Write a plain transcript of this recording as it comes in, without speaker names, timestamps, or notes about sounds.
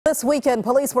This weekend,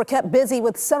 police were kept busy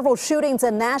with several shootings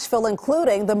in Nashville,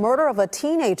 including the murder of a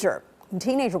teenager. The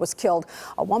teenager was killed.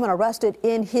 A woman arrested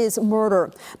in his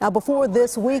murder. Now, before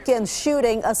this weekend's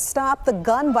shooting, a Stop the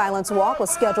Gun Violence walk was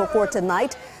scheduled for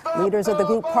tonight. Leaders of the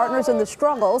group Partners in the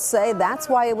Struggle say that's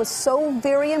why it was so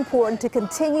very important to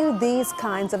continue these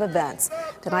kinds of events.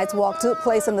 Tonight's walk took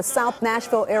place in the South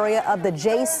Nashville area of the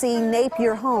J.C.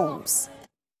 Napier homes.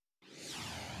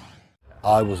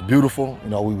 It was beautiful.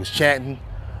 We was chanting,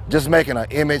 just making an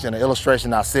image and an illustration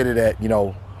in our city that,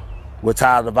 we're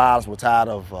tired of the violence, we're tired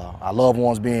of our loved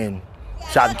ones being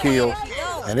shot and killed.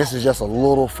 And this is just a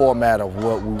little format of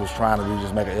what we was trying to do,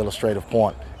 just make an illustrative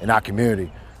point in our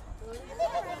community.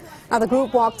 Now, the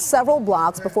group walked several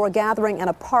blocks before gathering in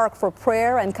a park for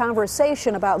prayer and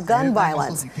conversation about gun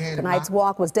violence. Tonight's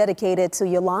walk was dedicated to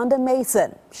Yolanda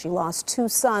Mason. She lost 2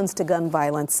 sons to gun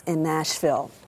violence in Nashville.